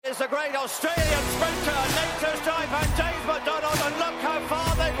the great Australian sprinter, Nature's Type and James McDonald, and look how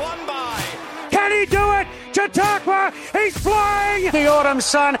far they've won by. Can he do it? Chautauqua, he's flying! The autumn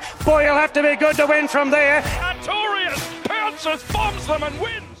sun, boy, he'll have to be good to win from there. Artorias pounces, bombs them and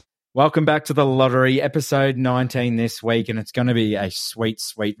wins! Welcome back to the lottery, episode 19 this week, and it's going to be a sweet,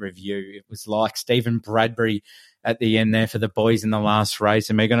 sweet review. It was like Stephen Bradbury at the end there for the boys in the last race,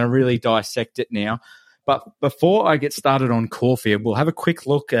 and we're going to really dissect it now. But before I get started on Caulfield, we'll have a quick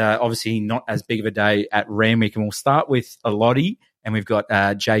look, obviously not as big of a day at Randwick, and we'll start with Lottie, and we've got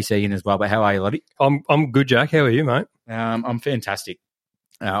JC in as well. But how are you, Lottie? I'm good, Jack. How are you, mate? I'm fantastic.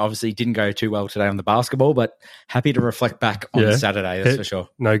 Obviously, didn't go too well today on the basketball, but happy to reflect back on Saturday, that's for sure.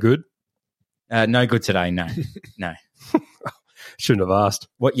 No good? No good today, no. No. Shouldn't have asked.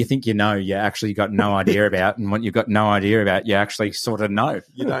 What you think you know, you actually got no idea about, and what you've got no idea about, you actually sort of know.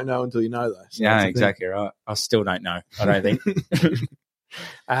 You don't know until you know, though. So yeah, exactly right. I still don't know, I don't think.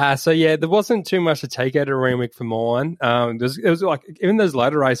 There wasn't too much to take out of Randwick for mine. It was like, even those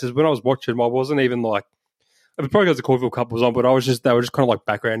later races, when I was watching, I wasn't even like, it was probably because the Caulfield Cup was on, but they were just kind of like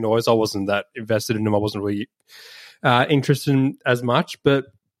background noise. I wasn't that invested in them. I wasn't really interested in as much. But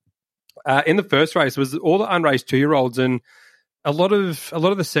in the first race, it was all the unraced 2-year-olds, and a lot of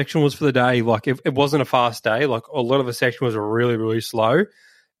the section was for the day. Like it wasn't a fast day. Like a lot of the section was really, really slow.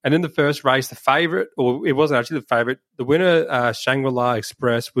 And in the first race, the favourite, or it wasn't actually the favourite, the winner, Shangri-La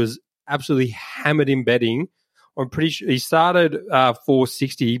Express, was absolutely hammered in betting. I'm pretty sure he started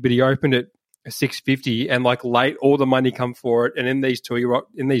 460, but he opened at 650, and like late, all the money come for it. And in these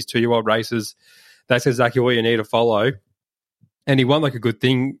 2-year-old races, that's exactly what you need to follow. And he won like a good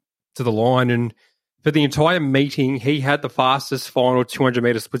thing to the line. And for the entire meeting, he had the fastest final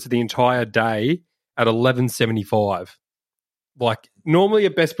 200-metre splits of the entire day at 11:75. Like normally, a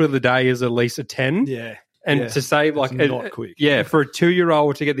best split of the day is at least a 10. Yeah. And to say like not quick. Yeah, for a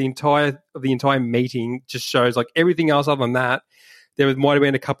 2-year-old to get the entire meeting just shows like everything else other than that. There might have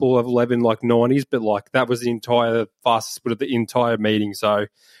been a couple of 11 like 90s, but like that was the entire fastest split of the entire meeting. So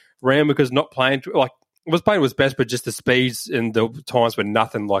Randwick was not playing was playing his best, but just the speeds and the times were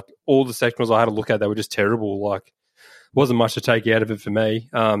nothing. Like all the sectionals I had to look at, they were just terrible. Like wasn't much to take out of it for me.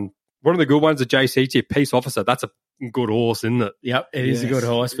 One of the good ones, the JC Peace Officer. That's a good horse, isn't it? Yep, it is a good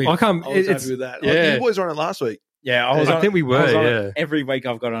horse. I was happy with that. Yeah. You boys were on it last week. Yeah, I think we were. Every week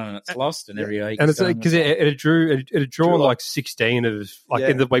I've got on and it's lost, and every week. And it's because it had drawn like 16 of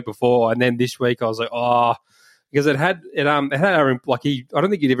in the week before, and then this week I was like, because it had Aaron, like I don't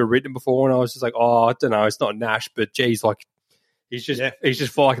think he'd ever written it before, and I was just like, I don't know, it's not Nash, but geez, like he's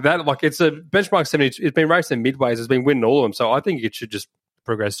just like that. Like it's a benchmark 70. It's been racing midways. It's been winning all of them, so I think it should just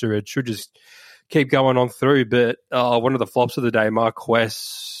progress through. It should just keep going on through. But one of the flops of the day,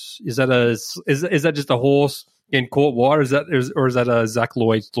 Marquess, is that just a horse in court wide, or is that Zach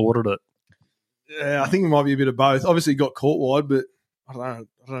Lloyd slaughtered it? Yeah, I think it might be a bit of both. Obviously, got court wide, but I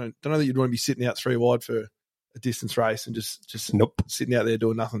don't know that you'd want to be sitting out 3 wide for a distance race and just sitting out there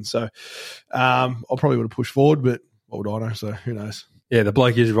doing nothing. So I probably would have pushed forward, but what would I know? So who knows? Yeah, the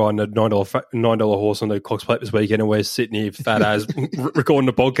bloke is riding a $9 horse on the Cox Plate this weekend, and we're sitting here fat as recording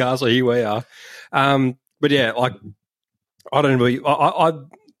the podcast. So here we are. But yeah, like I don't really. I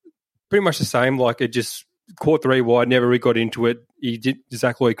pretty much the same. Like it just caught 3 wide, never really got into it.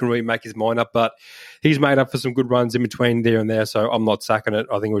 Zach Lloyd couldn't really make his mind up, but he's made up for some good runs in between there and there. So I'm not sacking it.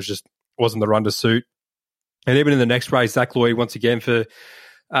 I think it wasn't the run to suit. And even in the next race, Zach Lloyd once again for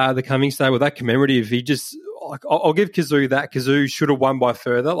the Cummings Day with that commemorative, he just like I'll give Kazoo that. Kazoo should have won by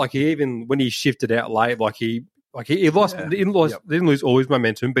further. Like he even when he shifted out late, he lost. Yeah. Didn't lose all his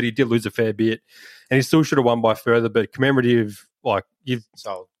momentum, but he did lose a fair bit, and he still should have won by further. But commemorative, like you've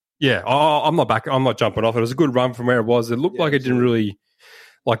sold. Yeah, I'm not back. I'm not jumping off. It was a good run from where it was. It looked like it didn't really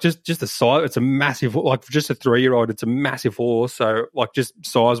like just the size. It's a massive, like for just a 3-year-old, it's a massive horse. So like just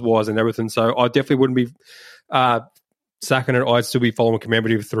size wise and everything. So I definitely wouldn't be sacking it. I'd still be following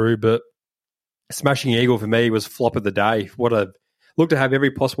commemorative through. But Smashing Eagle for me was flop of the day. Looked to have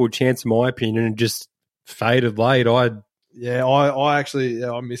every possible chance in my opinion, and just faded late. I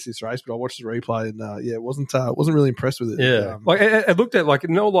missed this race, but I watched the replay and wasn't really impressed with it. Yeah, it looked at like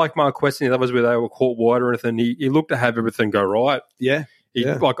not like Mark Questing, that was where they were caught wide or anything. He looked to have everything go right. Yeah,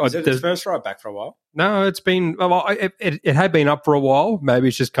 Is it his first ride back for a while? No, it's been it had been up for a while. Maybe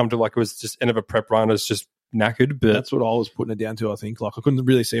it's just come to like it was just end of a prep run. It's just knackered, but that's what I was putting it down to. I think like I couldn't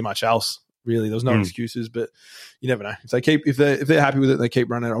really see much else. Really, there was no excuses, but you never know if they're happy with it, they keep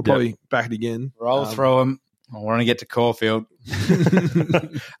running it. I'll probably back it again. Roll through them. I want to get to Caulfield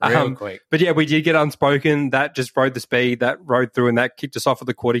real quick. But yeah, we did get Unspoken. That just rode the speed. That rode through and that kicked us off at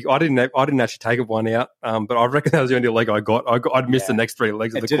the quaddie. I didn't actually take it one out, but I reckon that was the only leg I got. I'd missed the next 3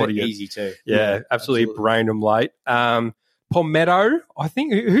 legs of the quaddie. Easy too. Yeah, absolutely brained him late. Palmetto, I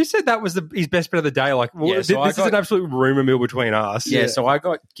think. Who said that was his best bet of the day? Like, this is an absolute rumour mill between us. Yeah, so I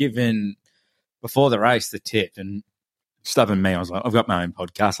got given before the race the tip, and stubborn me, I was like, I've got my own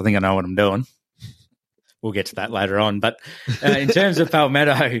podcast. I think I know what I'm doing. We'll get to that later on. But in terms of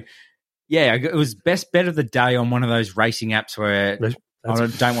Palmetto, yeah, it was best bet of the day on one of those racing apps where I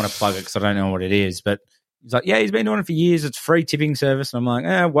don't want to plug it because I don't know what it is. But he's like, yeah, he's been doing it for years. It's free tipping service. And I'm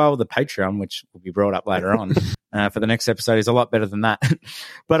like, well, the Patreon, which will be brought up later on for the next episode, is a lot better than that.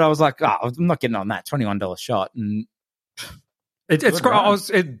 But I was like, I'm not getting on that $21 shot. And it's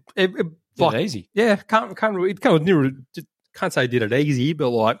great. It easy. Yeah, can't say I did it easy, but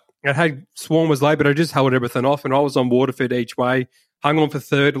like, I had Swarm was late, but I just held everything off, and I was on Waterford each way. Hung on for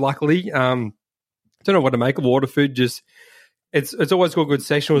third, luckily. Don't know what to make of Waterford. Just it's always got good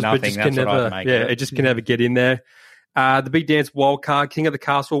sectionals, but just can never. It just can never get in there. The Big Dance Wild Card, King of the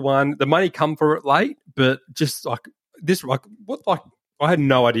Castle one. The money come for it late, but just like this, I had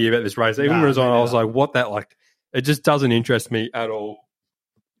no idea about this race. Even when it was on, I was like, what that like? It just doesn't interest me at all.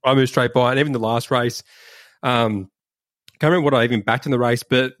 I moved straight by it. And even the last race. Can't remember what I even backed in the race,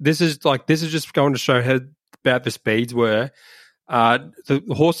 but this is just going to show how bad the speeds were. The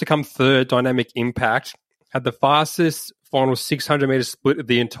horse to come third, Dynamic Impact, had the fastest final 600-metre split of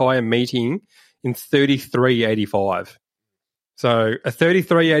the entire meeting in 33.85. So a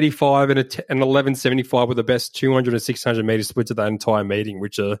 33.85 and an 11.75 were the best 200 and 600-metre splits of that entire meeting,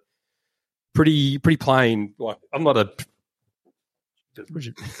 which are pretty plain. Like, I'm not a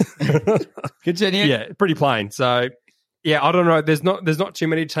continue. Yeah, pretty plain. So. Yeah, I don't know. There's not too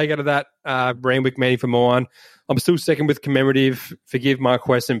many to take out of that Randwick meeting for mine. I'm still second with Commemorative. Forgive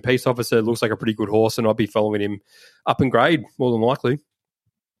Marquess and Peace Officer. Looks like a pretty good horse, and I'll be following him up in grade more than likely.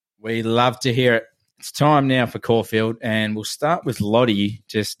 We love to hear it. It's time now for Caulfield, and we'll start with Lottie.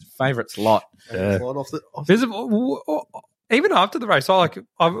 Just favourites lot. Yeah. Even after the race, I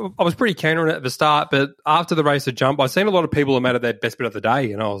was pretty keen on it at the start, but after the race, I've seen a lot of people have made it their best bet of the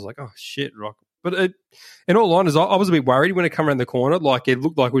day, and I was like, oh shit, rock. But in all honesty, I was a bit worried when it came around the corner. Like, it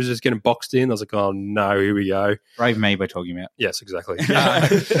looked like we were just getting boxed in. I was like, oh, no, here we go. Brave me we're talking about. Yes, exactly.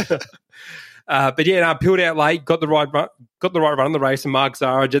 But yeah, I peeled out late, got the right run in the race, and Mark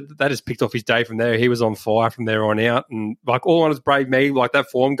Zara, that just picked off his day from there. He was on fire from there on out. And, like, all on is Brave Me, like that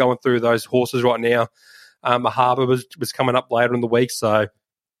form going through those horses right now. Harbour was coming up later in the week, so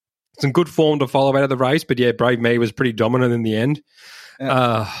some good form to follow out of the race. But yeah, Brave Me was pretty dominant in the end.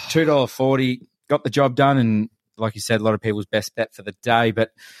 $2.40. Got the job done, and like you said, a lot of people's best bet for the day.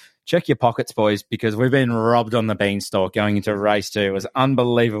 But check your pockets, boys, because we've been robbed on the beanstalk going into race 2. It was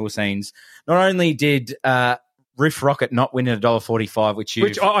unbelievable scenes. Not only did Riff Rocket not win at $1.45, which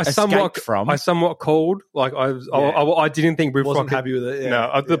I somewhat called. Like I didn't think Riff wasn't Rocket, happy with it. Yeah.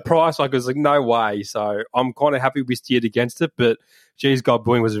 No, the price, I was like, no way. So I'm kind of happy we steered against it, but geez, God,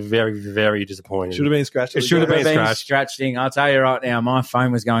 Booing was very, very disappointing. Should have been scratched. It should have been scratching. I'll tell you right now, my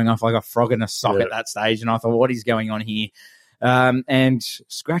phone was going off like a frog in a sock at that stage, and I thought, what is going on here? And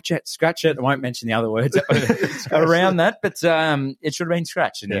scratch it. I won't mention the other words around that, but it should have been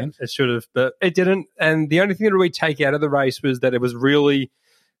scratched in the end. It should have, but it didn't. And the only thing that we take out of the race was that it was really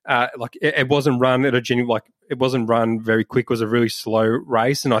it wasn't run at a genuine, it wasn't run very quick. It was a really slow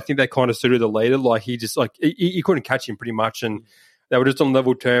race, and I think that kind of suited the leader. Like, he just you couldn't catch him pretty much, and they were just on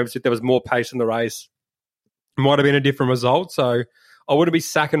level terms. If there was more pace in the race, it might have been a different result. So I wouldn't be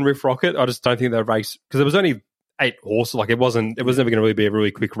sacking Riff Rocket. I just don't think that race, because it was only 8 horses. Like, it was never going to really be a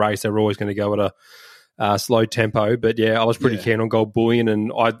really quick race. They were always going to go at a slow tempo. But yeah, I was pretty keen on Gold Bullion,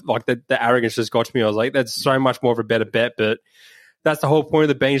 and I like the arrogance just got to me. I was like, that's so much more of a better bet. But that's the whole point of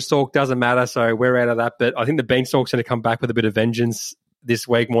the beanstalk. Doesn't matter. So we're out of that. But I think the beanstalk's going to come back with a bit of vengeance this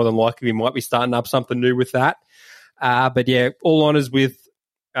week. More than likely, we might be starting up something new with that. But yeah, all honours with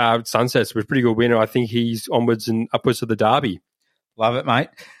Sunsets. Was a pretty good winner. I think he's onwards and upwards to the Derby. Love it, mate.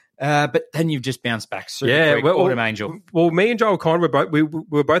 But then you've just bounced back. Autumn Angel. Well, me and Joel kind of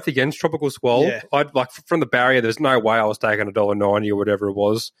were both against Tropical Squall. Yeah. I'd from the barrier. There's no way I was taking $1.90 or whatever it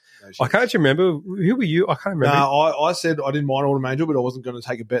was. No, I can't remember. Who were you? I can't remember. No, I said I didn't mind Autumn Angel, but I wasn't going to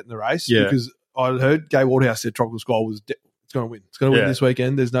take a bet in the race because I heard Gay Waterhouse said Tropical Squall was it's going to win. It's going to win this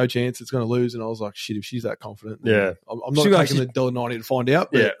weekend. There's no chance it's going to lose. And I was like, shit, if she's that confident, I'm not taking the $1.90 to find out.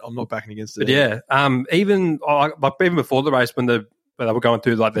 But I'm not backing against it. But even before the race, when they were going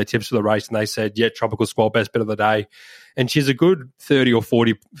through like their tips for the race, and they said, yeah, Tropical Squall best bet of the day, and she's a good 30 or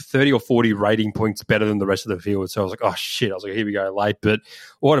 40 rating points better than the rest of the field. So I was like, oh shit, I was like, here we go, late. But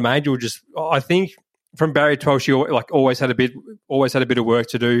Autumn Angel I think from barrier 12, she like always had a bit of work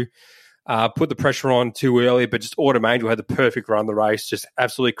to do. Put the pressure on too early, but just Autumn Angel had the perfect run the race, just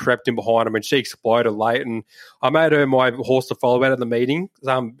absolutely crept in behind him, and she exploded late. And I made her my horse to follow out of the meeting.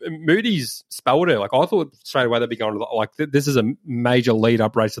 Moody's spelled her. Like I thought straight away they'd be going to this is a major lead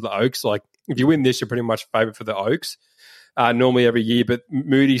up race to the Oaks. Like if you win this, you're pretty much favourite for the Oaks. Normally every year, but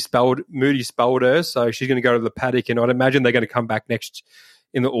Moody spelled her, so she's going to go to the paddock, and I'd imagine they're going to come back next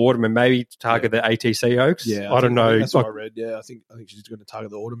in the autumn and maybe target the ATC Oaks. Yeah, I don't know. That's what I read. Yeah, I think she's going to target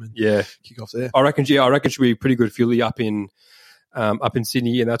the autumn and kick off there. I reckon she'll be a pretty good filly up in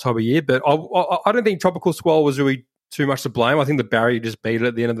Sydney in that type of year. But I don't think Tropical Squall was really too much to blame. I think the barrier just beat it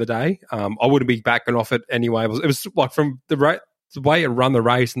at the end of the day. I wouldn't be backing off it anyway. It was like from the way it run the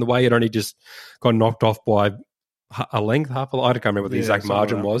race and the way it only just got knocked off by a length, I can't remember what the exact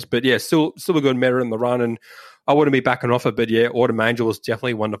margin was. But yeah, still a good merit in the run, and I wouldn't be backing off it. But yeah, Autumn Angel is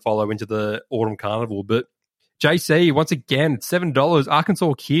definitely one to follow into the Autumn Carnival. But JC, once again, $7,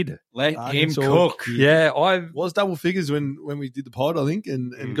 Arkansas Kid. Let him cook. Kid. Yeah, I was double figures when we did the pod, I think,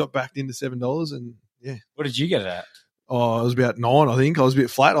 and got backed into $7. And yeah. What did you get it at? Oh, it was about 9, I think. I was a bit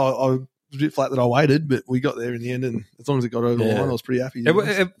flat. I was a bit flat that I waited, but we got there in the end, and as long as it got over the line, I was pretty happy.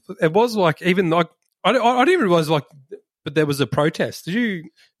 It was like, even like, I didn't realise like, but there was a protest. Did you?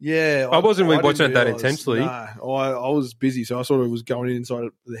 Yeah. I wasn't really watching it that intensely. No, I was busy, so I sort of was going inside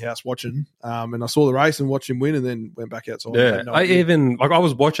the house watching, and I saw the race and watched him win, and then went back outside. Yeah, I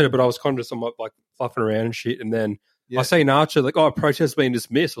was watching it, but I was kind of just like fluffing around and shit, and then I seen Archer like, a protest being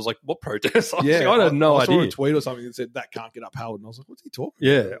dismissed. I was like, what protest? I had no idea. I saw a tweet or something that said that can't get upheld, and I was like, what's he talking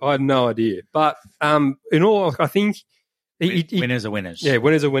about? Yeah, I had no idea. But in all, I think. Winners are winners. Yeah,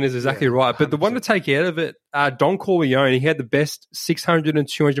 winners are winners, exactly right. But 100%. The one to take out of it, Don Corleone, he had the best 600 and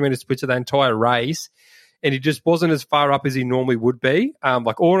 200 metre splits of the entire race, and he just wasn't as far up as he normally would be.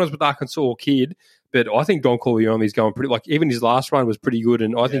 Like all with Arkansas Kid, but I think Don Corleone is going pretty, like even his last run was pretty good,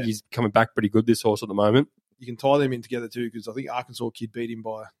 and I think he's coming back pretty good, this horse at the moment. You can tie them in together too, because I think Arkansas Kid beat him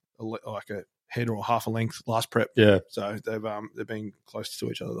by a head or half a length last prep. Yeah. So they've been close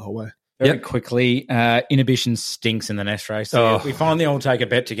to each other the whole way. Very quickly, Inhibition stinks in the next race. So we finally all take a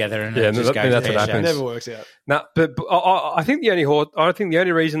bet together, and it just goes that's what happens. It never works out. No, but I think the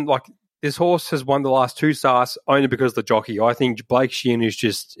only reason like this horse has won the last 2 starts only because of the jockey. I think Blake Shin is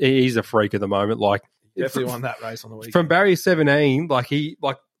he's a freak at the moment. Like definitely won that race on the weekend. From barrier 17,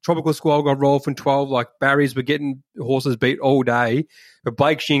 Tropical Squall got rolled from 12. Like barriers were getting horses beat all day, but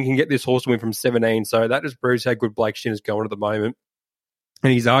Blake Shin can get this horse to win from 17. So that just proves how good Blake Shin is going at the moment.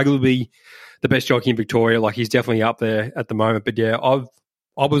 And he's arguably the best jockey in Victoria. Like he's definitely up there at the moment. But yeah, I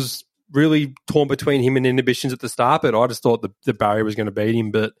was really torn between him and Inhibitions at the start, but I just thought the barrier was going to beat him,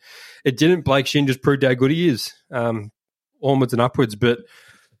 but it didn't. Blake Shin just proved how good he is, onwards and upwards. But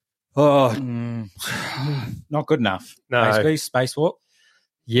not good enough. No, Spacewalk.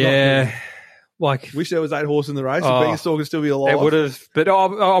 Yeah. Like, wish there was 8 horses in the race. And Beanstalk could still be alive. It would have, but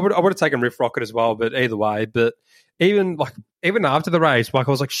I would have taken Riff Rocket as well. But either way, but even after the race, like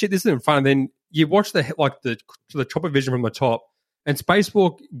I was like, shit, this isn't fun. And then you watch the chopper vision from the top, and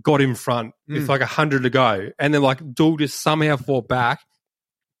Spacewalk got in front with like 100 to go, and then like Duel just somehow fought back.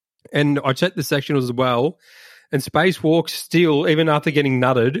 And I checked the sectionals as well, and Spacewalk still, even after getting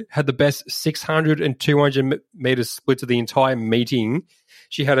nutted, had the best 600 and 200 meter split of the entire meeting.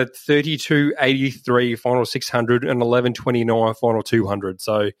 She had a 32.83 final 600 and 11.29 final 200.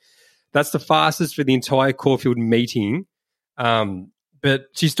 So that's the fastest for the entire Caulfield meeting. But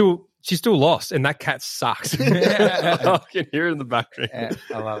she still lost, and that cat sucks. I can hear it in the background.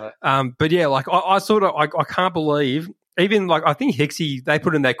 Yeah, I love it. But yeah, like I can't believe, even like I think Hixie, they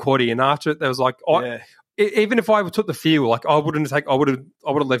put in their quaddie, and after it, there was like, even if I took the field, like I would have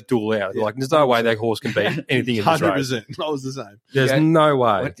left Duel out. Yeah. Like there's no way that horse can beat anything in this race. 100%. That was the same. There's no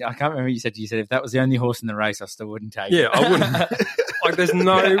way. I can't remember. You said if that was the only horse in the race, I still wouldn't take it. Yeah, I wouldn't. Like there's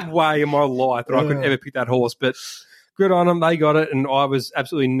no way in my life that I could ever pick that horse. But good on them, they got it, and I was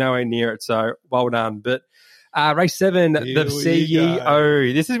absolutely nowhere near it. So well done. But race 7, the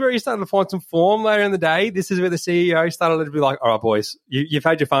CEO. This is where you started to find some form later in the day. This is where the CEO started to be like, all right, boys, you've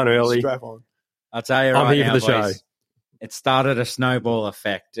had your fun early. Strap on. I'll tell you I'm here now, for the boys, show. It started a snowball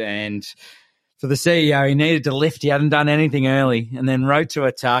effect, and for the CEO, he needed to lift. He hadn't done anything early, and then rode to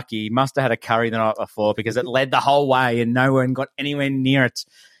Ataki. He must have had a curry the night before because it led the whole way and nowhere and got anywhere near it.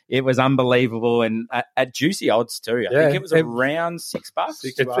 It was unbelievable, and at juicy odds too. I think it was around $6.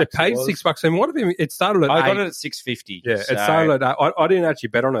 It paid $6, and what if it started at? I got it at $6.50. Yeah, it started at. I didn't actually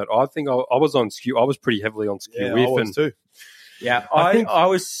bet on it. I think I was on skew. I was pretty heavily on skew. Yeah, I was too. Yeah, I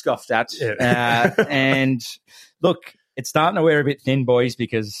was scoffed at. Yeah. And look, it's starting to wear a bit thin, boys,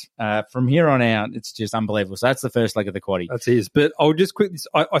 because from here on out, it's just unbelievable. So that's the first leg of the quaddie. That is. But I'll just quickly,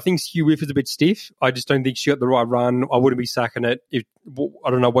 I think Skew Whiff is a bit stiff. I just don't think she got the right run. I wouldn't be sacking it. I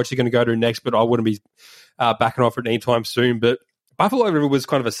don't know what she's going to go to next, but I wouldn't be backing off it anytime soon. But Buffalo River was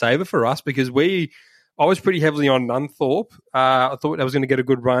kind of a saver for us because I was pretty heavily on Nunthorpe. I thought that was going to get a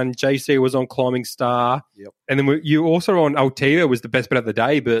good run. JC was on Climbing Star. Yep. And then you also on Altita was the best bet of the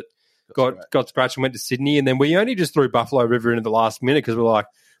day, but got scratched and went to Sydney. And then we only just threw Buffalo River into the last minute because we're like,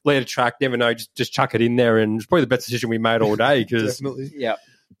 lead a track, never know, just chuck it in there. And it's probably the best decision we made all day because Definitely. Yeah.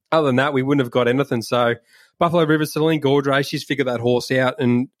 Other than that, we wouldn't have got anything. So Buffalo River, Celine Gaudray, she's figured that horse out.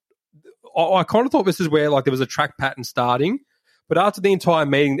 And I kind of thought this is where like there was a track pattern starting. But after the entire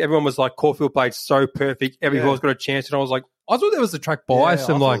meeting, everyone was like, Caulfield played so perfect. Every horse got a chance. And I was like, I thought there was a track bias.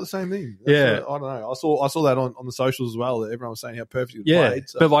 Yeah, and I like thought the same thing. I don't know. I saw that on the socials as well, that everyone was saying how perfect it played.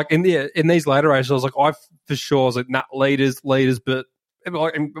 So. But like in these later races, I was like, I was like, nah, leaders. But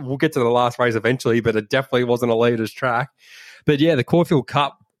and we'll get to the last race eventually, but it definitely wasn't a leaders track. But yeah, the Caulfield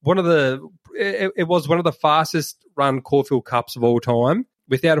Cup, it was one of the fastest run Caulfield Cups of all time.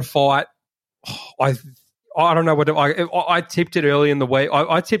 Without a fight, I don't know what I tipped it early in the week.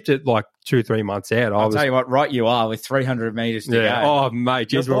 I tipped it like 2-3 months out. I'll tell you what, right you are with 300 metres to go. Oh,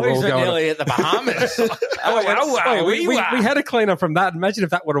 mate. Your boys are nearly at the Bahamas. We had a clean up from that. Imagine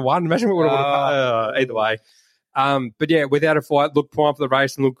if that would have won. Imagine what would have won. Either way. But yeah, without a fight, looked prime for the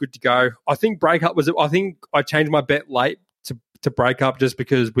race and looked good to go. I think I think I changed my bet late to break up just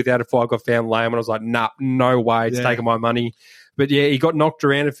because without a fight got found lame and I was like, nah, no way. It's taking my money. But yeah, he got knocked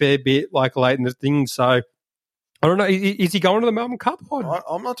around a fair bit like late in the thing. So I don't know. Is he going to the Melbourne Cup?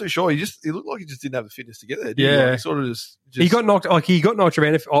 I'm not too sure. He looked like he just didn't have the fitness to get there. Yeah, he sort of just he got knocked. Like he got knocked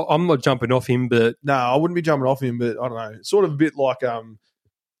around. I'm not jumping off him, but no, I wouldn't be jumping off him. But I don't know. It's sort of a bit like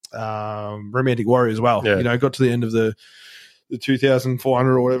Romantic Warrior as well. Yeah. Got to the end of the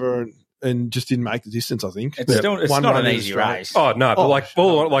 2,400 or whatever, and just didn't make the distance. I think it's not an easy race. Oh no, but like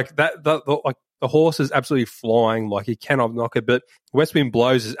the horse is absolutely flying. Like he cannot knock it. But West Wind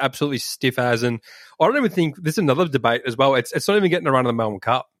Blows is absolutely stiff as, and I don't even think this is another debate as well. It's not even getting a run of the Melbourne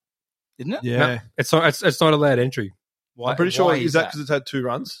Cup, isn't it? Yeah, no, it's not allowed entry. I'm pretty sure is that because it's had 2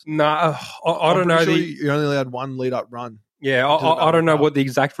 runs. No, I don't know. Sure you're only allowed 1 lead up run. Yeah, I don't know what the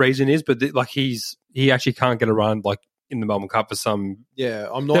exact reason is, but he actually can't get a run like in the Melbourne Cup for some. Yeah,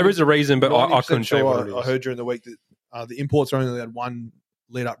 I'm not. There is a reason, but I couldn't say what it is. I heard during the week that the imports are only allowed 1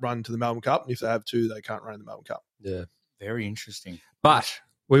 lead up run to the Melbourne Cup, and if they have 2, they can't run in the Melbourne Cup. Yeah, very interesting. But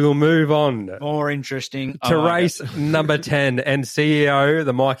we will move on. More interesting to race number 10, and CEO,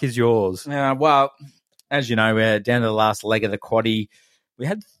 the mic is yours. Well, as you know, we're down to the last leg of the quaddie. We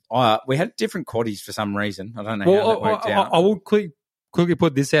had different quaddies for some reason. I don't know how that worked out. I will quickly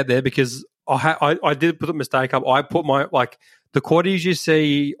put this out there because I did put a mistake up. I put my the quaddies you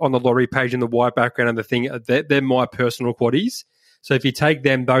see on the lottery page in the white background and the thing. They're my personal quaddies. So if you take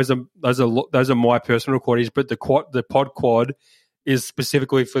them, those are my personal quaddies. But the pod quad is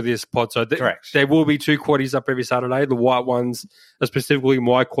specifically for this pod. So correct. There will be 2 quaddies up every Saturday. The white ones are specifically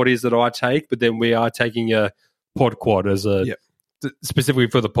my quaddies that I take, but then we are taking a pod quad as specifically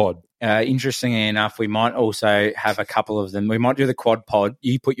for the pod. Interestingly enough, we might also have a couple of them. We might do the quad pod.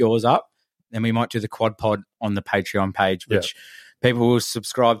 You put yours up, then we might do the quad pod on the Patreon page, which people will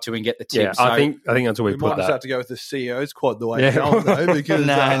subscribe to and get the tips. Yeah, I think until we put might that. Just have to go with the CEO's quad the way it's going, though, because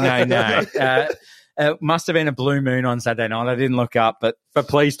no. It must have been a blue moon on Saturday night. I didn't look up, but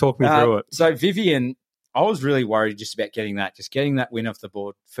please talk me through it. So Vivian, I was really worried just about getting that win off the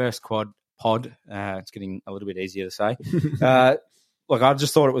board. First quad pod. It's getting a little bit easier to say. Look, I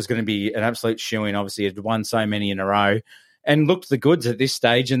just thought it was going to be an absolute shoo-in. Obviously, it had won so many in a row and looked the goods at this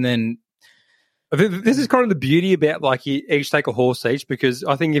stage. And then this is kind of the beauty about like you each take a horse each, because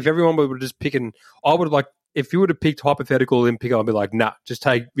I think if everyone would just pick if you would have picked hypothetical Olympic, I'd be like, nah, just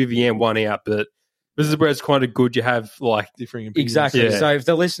take Vivian one out. But this is where it's kind of good. You have like differing opinions. Exactly. Yeah. So if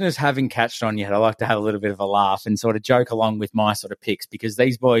the listeners haven't catched on yet, I like to have a little bit of a laugh and sort of joke along with my sort of picks, because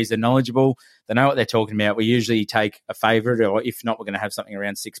these boys are knowledgeable. They know what they're talking about. We usually take a favourite, or if not, we're going to have something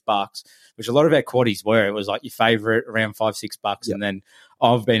around $6, which a lot of our quaddies were. It was like your favourite around $5-6, and then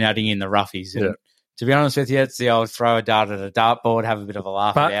I've been adding in the roughies. And to be honest with you, it's the old throw a dart at a dartboard, have a bit of a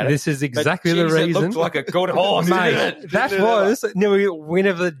laugh about it. This is exactly the reason. It looked like a good horse, mate. That was win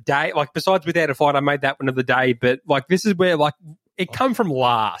of the day. Like, besides Without a Fight, I made that one of the day. But like, this is where like it come from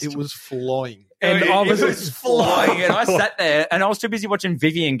last. It was flying. And it was flying, and I sat there, and I was too busy watching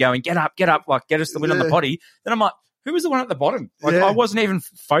Vivian going, get up, like, get us the win on the potty. Then I'm like, who was the one at the bottom? Like, I wasn't even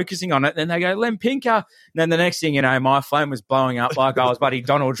focusing on it. Then they go, Lem Pinker. And then the next thing you know, my phone was blowing up like I was buddy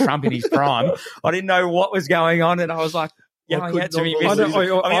Donald Trump in his prime. I didn't know what was going on, and I was like, yelling out to me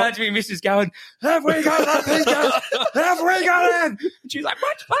missus going, have we got Lem Pinker? Have we got him? And she's like,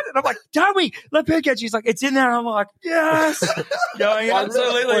 what's fun? And I'm like, don't we? Lem Pinker. She's like, it's in there. And I'm like, yes. Going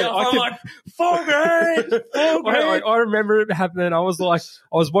absolutely. I'm like, $4,000. I remember it happening. I was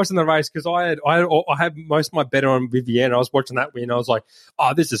watching the race because I had most of my bet on Vivienne. I was watching that win. I was like,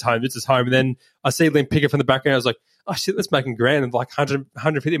 oh, this is home. And then I see Lem Pinker from the background. I was like, oh shit, let's make him grand. And like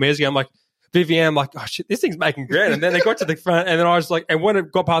 150 meters ago, I'm like, Vivienne, I'm like, oh shit, this thing's making ground. And then they got to the front, and then I was like, and when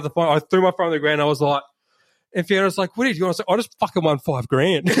it got past the front, I threw my phone on the ground. I was like, and Fiona was like, what did you want to say? I just fucking won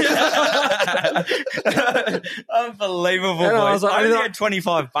 $5,000. Unbelievable. And I only had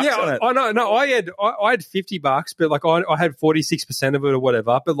 $25 on it. I know. No, I had $50, but like I had 46% of it or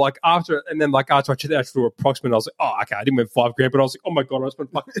whatever. But like after I checked out for approximate, I was like, oh, okay, I didn't win $5,000, but I was like, oh my god, I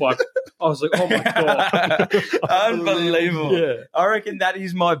spent fucking $5,000. I was like, oh my god, unbelievable. Yeah. I reckon that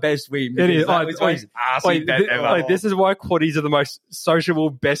is my best win. It is. This is why quaddies are the most sociable,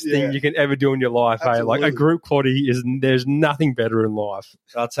 best thing you can ever do in your life. Hey, like a group quaddie there's nothing better in life.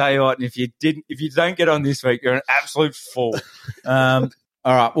 I'll tell you what, if you don't get on this week, you're an absolute fool. All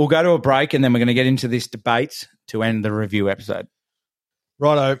right, we'll go to a break, and then we're going to get into this debate to end the review episode.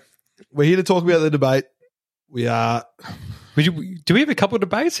 Righto. We're here to talk about the debate. We are. Do we have a couple of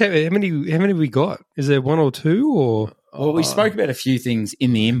debates? How many have we got? Is there one or two? Or well, we spoke about a few things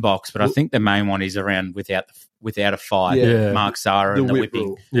in the inbox, but I think the main one is around without a fight. Yeah. Mark Zara and the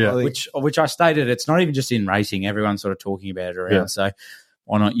whipping. Yeah, which I stated, it's not even just in racing. Everyone's sort of talking about it around. Yeah. So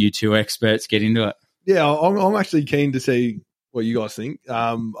why not you two experts get into it? Yeah, I'm actually keen to see what you guys think.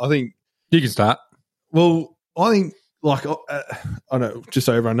 I think you can start. Well, I think I know, just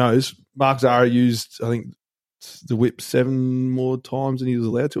so everyone knows, Mark Zara used, I think, the whip 7 more times than he was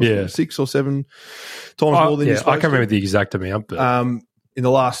allowed to. Yeah. 6 or 7 times more than he's supposed I can't remember the exact amount. But in the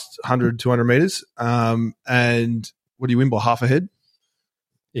last 100, 200 metres. And what do you win by? Half a head?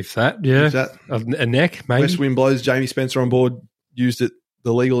 If that, yeah. If that. A neck, maybe. West wind blows. Jamie Spencer on board, used it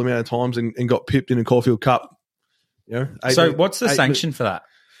the legal amount of times and got pipped in a Caulfield Cup. You know, so what's the sanction for that?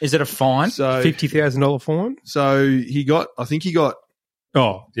 Is it a fine? So $50,000 fine? So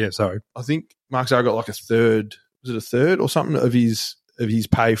I think Mark Zara got like a third. Was it a third or something of his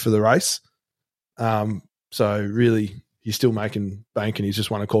pay for the race? So really, he's still making bank, and he's just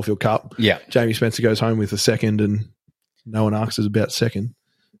won a Caulfield Cup. Yeah. Jamie Spencer goes home with a second, and no one asks us about second.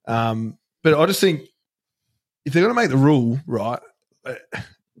 But I just think if they're going to make the rule right,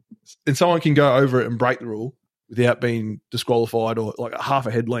 and someone can go over it and break the rule without being disqualified or like a half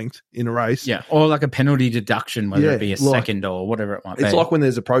a head length in a race. Yeah, or like a penalty deduction, whether it be a second or whatever it might be. It's like when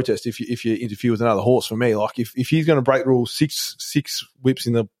there's a protest, if you interfere with another horse, for me, like if he's going to break the rule six whips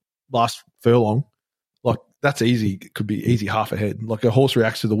in the last furlong, like that's easy. It could be easy half a head. Like a horse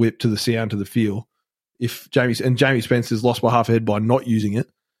reacts to the whip, to the sound, to the feel. If Jamie Spencer's lost by half a head by not using it,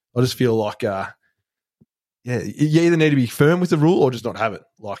 I just feel like, you either need to be firm with the rule or just not have it.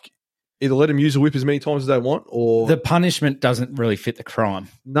 Like, either let them use the whip as many times as they want, or the punishment doesn't really fit the crime.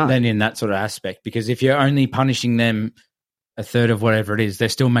 No. Then in that sort of aspect, because if you're only punishing them a third of whatever it is, they're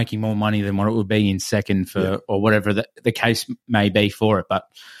still making more money than what it would be in second for or whatever the case may be for it. But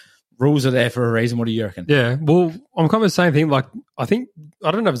rules are there for a reason. What do you reckon? Yeah, well, I'm kind of the same thing. Like, I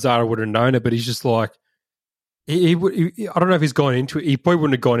don't know if Zara would have known it, but he's just like, I don't know if he's gone into it. He probably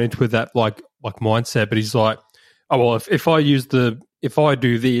wouldn't have gone into it that like mindset, but he's like, oh well, if I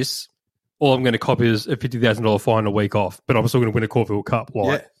do this, all I'm going to copy is a $50,000 fine a week off, but I'm still going to win a Caulfield Cup.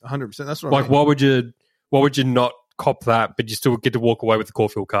 Like, yeah, 100%. That's what I mean. Why would you not cop that, but you still get to walk away with the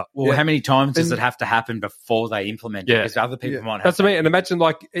Caulfield Cup? Well, how many times does it have to happen before they implement it? Because other people might have. That's what I mean. And imagine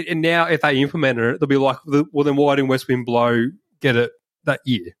and now if they implement it, they'll be like, well, then why didn't West Wind Blow get it that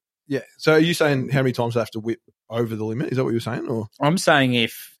year? Yeah. So are you saying how many times they have to whip over the limit? Is that what you're saying? Or I'm saying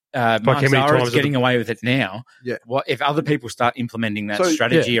if Mark Zara is getting away with it now, what if other people start implementing that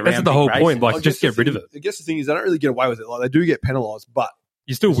strategy around? That's the whole point. Races? Like, just get rid of it. I guess the thing is they don't really get away with it. Like, they do get penalised, but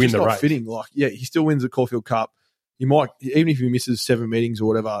you still win the race. Fitting. Like, he still wins the Caulfield Cup. He might, even if he misses 7 meetings or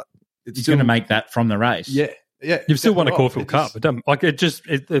whatever, he's going to make that from the race. Yeah. Yeah, you've still won a Caulfield Cup.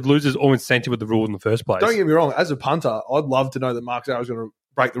 It loses all incentive with the rule in the first place. Don't get me wrong. As a punter, I'd love to know that Mark Zara was going to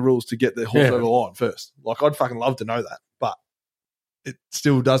break the rules to get the horse over the line first. Like, I'd fucking love to know that, but it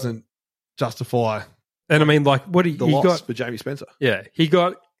still doesn't justify. And I mean, like, he got for Jamie Spencer? Yeah, he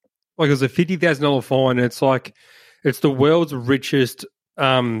got it was a $50,000 fine. And it's like, it's the world's richest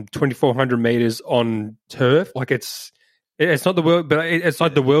 2,400 meters on turf. Like it's not the world, but it's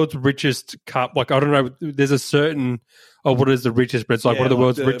like the world's richest cup. Like I don't know, there's a certain what is the richest, but it's like one of the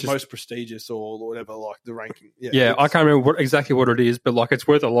world's richest, most prestigious or whatever, like the ranking. Yeah, I can't remember exactly what it is, but like it's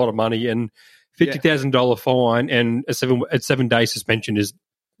worth a lot of money, and $50,000 fine and a 7-day suspension is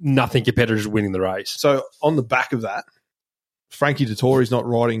nothing compared to just winning the race. So on the back of that, Frankie Dettori's not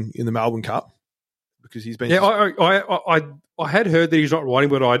riding in the Melbourne Cup because he's been. Yeah, I had heard that he's not riding,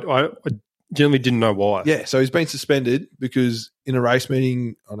 but I generally didn't know why. Yeah, so he's been suspended because in a race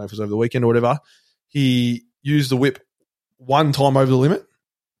meeting, I don't know if it was over the weekend or whatever, he used the whip one time over the limit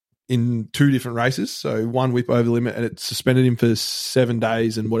in 2 different races. So one whip over the limit, and it suspended him for 7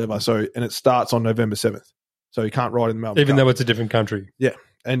 days and whatever. So, and it starts on November 7th. So he can't ride in the Melbourne Cup. Even though it's a different country. Yeah.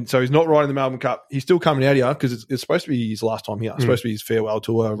 And so he's not riding the Melbourne Cup. He's still coming out here because it's supposed to be his last time here. It's supposed to be his farewell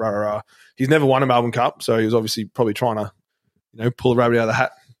tour. Rah, rah, rah. He's never won a Melbourne Cup, so he was obviously probably trying to, pull a rabbit out of the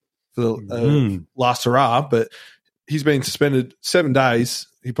hat for the last hurrah. But he's been suspended 7 days.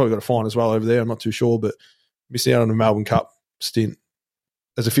 He probably got a fine as well over there. I'm not too sure, but missing out on a Melbourne Cup stint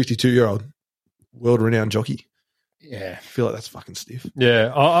as a 52-year-old world-renowned jockey. Yeah, I feel like that's fucking stiff.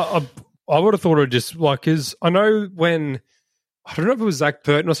 Yeah, I would have thought it just like because I know when. I don't know if it was Zach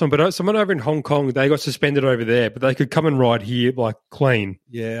Burton or someone, but someone over in Hong Kong, they got suspended over there, but they could come and ride here like clean.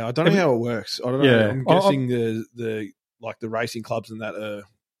 Yeah, I don't know how it works. I don't know. Yeah. I'm guessing the racing clubs and that are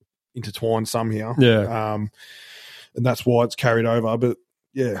intertwined somehow. Yeah. And that's why it's carried over. But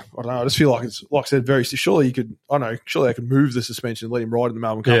yeah, I don't know. I just feel like it's, like I said, very stiff. Surely they could move the suspension and let him ride in the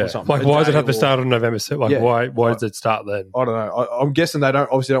Melbourne Cup or something. Like, why does it have to start on November 7th? Like, why does it start then? I don't know. I'm guessing they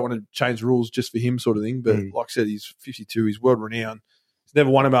don't want to change the rules just for him sort of thing. But like I said, he's 52. He's world renowned. He's never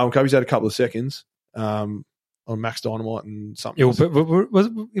won a Melbourne Cup. He's had a couple of seconds on Max Dynamite and something. Was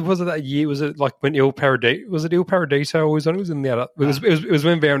it that year? Was it like when Il Paradiso was on? It was in the other. It was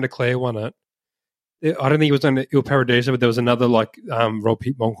when Baron Declare won it. I don't think he was on Il Paradiso, but there was another Rob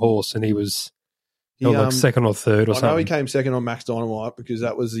Piedmont horse, and he was second or third or something. I know he came second on Max Dynamite because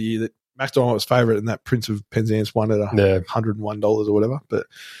that was the year that Max Dynamite was favourite, and that Prince of Penzance won at $101 or whatever. But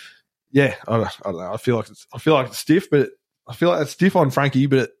yeah, I don't know. I feel like it's stiff, but I feel like it's stiff on Frankie.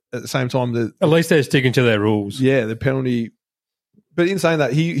 But at the same time, at least they're sticking to their rules. Yeah, the penalty. But in saying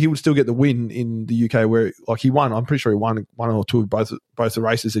that, he would still get the win in the UK where he won. I'm pretty sure he won one or two of both the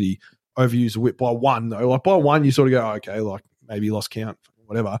races that he overused the whip by one though. Like by one, you sort of go, oh, okay, like maybe you lost count,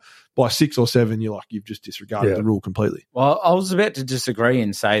 whatever. By 6 or 7, you've just disregarded the rule completely. Well, I was about to disagree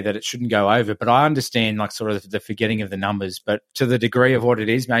and say that it shouldn't go over, but I understand sort of the forgetting of the numbers. But to the degree of what it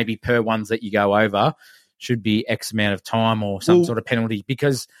is, maybe per ones that you go over should be X amount of time or some sort of penalty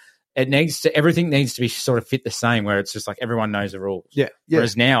because everything needs to be sort of fit the same where it's just like everyone knows the rules. Yeah.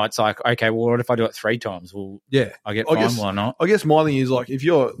 Whereas now it's like, okay, well, what if I do it 3 times? Well, I get fined, why not? I guess my thing is like if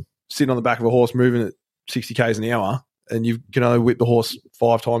you're sitting on the back of a horse moving at 60 k's an hour and you can only whip the horse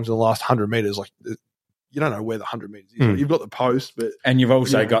 5 times in the last 100 metres, like you don't know where the 100 metres is. You've got the post, and you've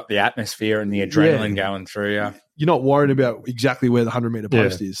also got the atmosphere and the adrenaline going through you. You're not worried about exactly where the 100-metre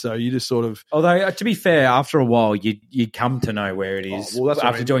post is, so you just sort of... Although, to be fair, after a while, you'd come to know where it is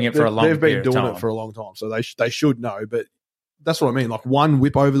after doing it for a long period of time. They've been doing it for a long time, so they should know, but that's what I mean. Like one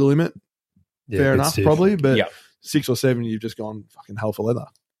whip over the limit, fair enough, probably, but 6 or 7, you've just gone fucking hell for leather.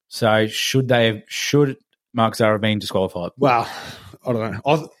 So should Mark Zahra have been disqualified? Well, I don't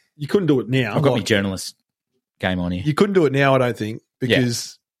know. You couldn't do it now. I've got my journalist game on here. You couldn't do it now, I don't think,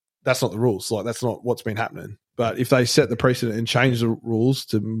 because that's not the rules. Like that's not what's been happening. But if they set the precedent and change the rules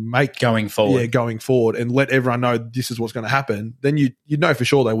to make going forward and let everyone know this is what's going to happen, then you'd know for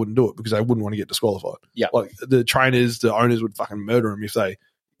sure they wouldn't do it because they wouldn't want to get disqualified. Yeah, like the trainers, the owners would fucking murder them if they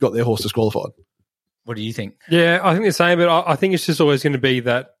got their horse disqualified. What do you think? Yeah, I think the same, but I think it's just always going to be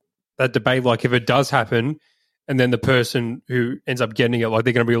that debate. Like if it does happen, and then the person who ends up getting it, like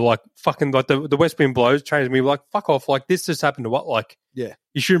they're going to be like fucking like the West Wind Blows trainers me like fuck off, like this just happened to what, like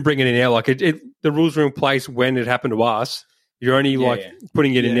you shouldn't bring it in now. Like the rules were in place when it happened to us. You're only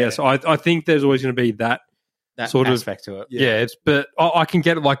putting it in there. So I think there's always going to be that sort of aspect to it. Yeah, but I can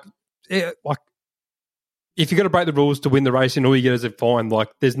get it. Like if you're going to break the rules to win the race and all you get is a fine, like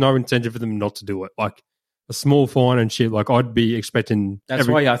there's no incentive for them not to do it. Like a small fine and shit, like I'd be expecting. That's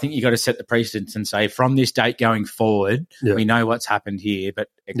why I think you got to set the precedence and say from this date going forward, we know what's happened here, but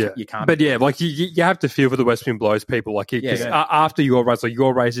you can't. But like you have to feel for the West Wind Blows people, like after your race, like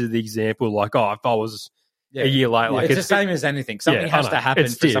your race is the example. Like if I was a year late, like it's the same as anything. Something has to happen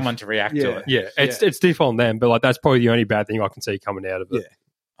for someone to react to it. Yeah, it's stiff on them, but like that's probably the only bad thing I can see coming out of it.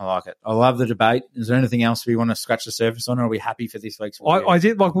 Yeah. I like it. I love the debate. Is there anything else we want to scratch the surface on, or are we happy for this week's review? I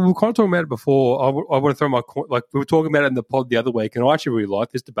did, like, we were kind of talking about it before. I want to throw my, like, we were talking about it in the pod the other week, and I actually really like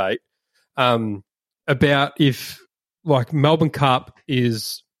this debate about if, like, Melbourne Cup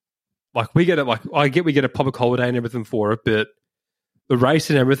is, like, we get it, like, we get a public holiday and everything for it, but the race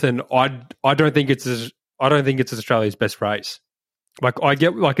and everything, I don't think it's Australia's best race. Like, I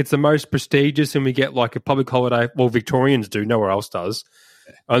get, like, it's the most prestigious, and we get, like, a public holiday. Well, Victorians do, nowhere else does.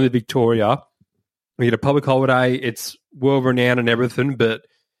 Only Victoria. We get a public holiday. It's world renowned and everything, but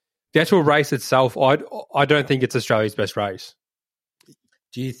the actual race itself, I don't think it's Australia's best race.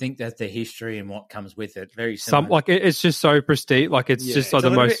 Do you think that the history and what comes with it very similar? Like, it's just so prestige. Like, it's just like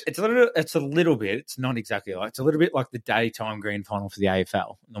the most. It's a little bit. It's not exactly like. It's a little bit like the daytime grand final for the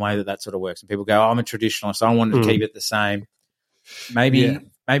AFL. The way that sort of works, and people go, "I'm a traditionalist. I want to keep it the same." Maybe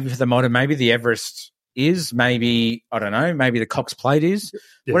for the modern, maybe the Everest is, maybe I don't know, maybe the Cox Plate is,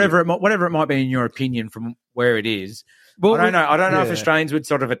 whatever it might be in your opinion from where it is. Well, I don't know if Australians would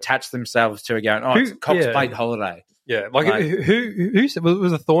sort of attach themselves to it going, it's a Cox Plate holiday. Yeah, like who said,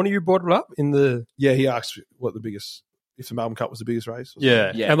 was it Thorny who brought it up in the? Yeah, he asked what the biggest, if the Melbourne Cup was the biggest race.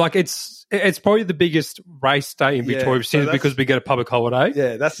 Yeah, and like it's probably the biggest race day in Victoria because we get a public holiday.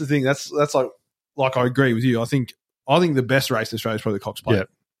 Yeah, that's the thing. That's like I agree with you. I think the best race in Australia is probably the Cox Plate.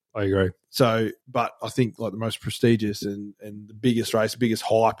 Yeah, I agree. So, but I think like the most prestigious and the biggest race, the biggest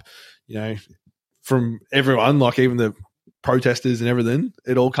hype, you know, from everyone, like even the protesters and everything,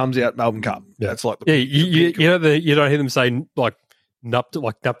 it all comes out Melbourne Cup. Yeah, that's like you don't hear them say like nup to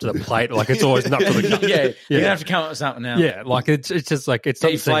the plate, like it's always nup to the cup. You have to come up with something else. Yeah, like it's just like it's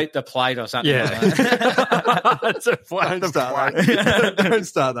deflate the plate or something. Yeah, like that. Don't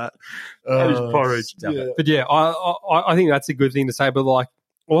start that. Porridge. Yeah. But yeah, I think that's a good thing to say. But like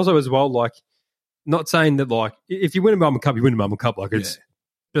also as well, like not saying that like if you win a Melbourne Cup, you win a Melbourne Cup. Like it's,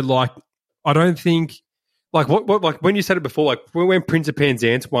 but like I don't think like what like when you said it before, like when Prince of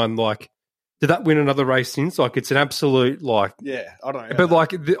Penzance won, like did that win another race since? Like it's an absolute like I don't know. But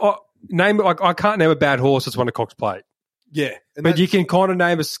like name like I can't name a bad horse that's won a Cox Plate. Yeah, but you can kind of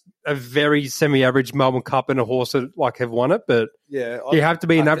name a very semi-average Melbourne Cup and a horse that like have won it. But you have to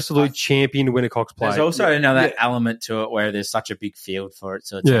be an absolute champion to win a Cox Plate. There's also another element to it where there's such a big field for it,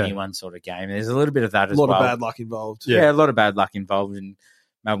 so it's anyone's sort of game. There's a little bit of that as well. A lot of bad luck involved. Yeah, a lot of bad luck involved, and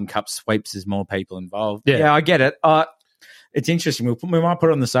Melbourne Cup sweeps as more people involved. Yeah, I get it. It's interesting. We might put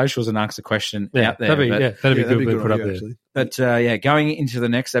it on the socials and ask the question out there. That'd be good to put up there. Actually. But going into the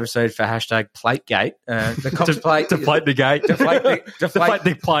next episode for #PlateGate, the Cox Plate, deflate the gate, deflate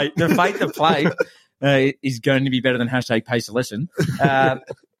the plate, deflate the plate is going to be better than #Pace a Listen.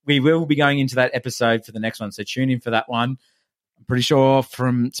 We will be going into that episode for the next one, so tune in for that one. I'm pretty sure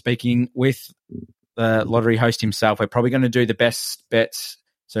from speaking with the lottery host himself, we're probably going to do the best bets.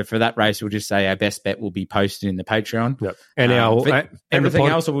 So for that race, we'll just say our best bet will be posted in the Patreon. Yep. And everything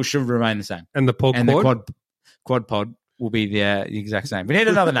else should remain the same. And the quad pod will be the exact same. We need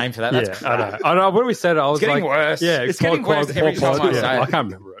another name for that. That's I know. When we said it, I was getting worse. Yeah, it's getting worse every time I say it. I can't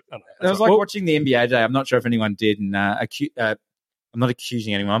remember it. It was like watching the NBA today. I'm not sure if anyone did. And I'm not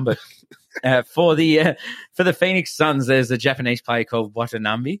accusing anyone, but for the Phoenix Suns, there's a Japanese player called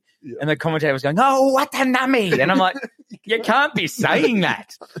Watanabe, and the commentator was going, "Oh, Watanabe," and I'm like, "You can't be saying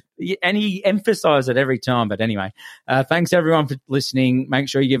that." And he emphasised it every time. But anyway, thanks everyone for listening. Make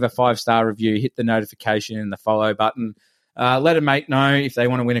sure you give a 5-star review, hit the notification and the follow button. Let a mate know if they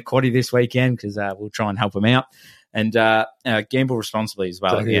want to win a quaddie this weekend, because we'll try and help them out. And gamble responsibly as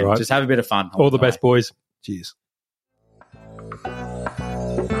well. Right. Just have a bit of fun. All the best, boys. Cheers.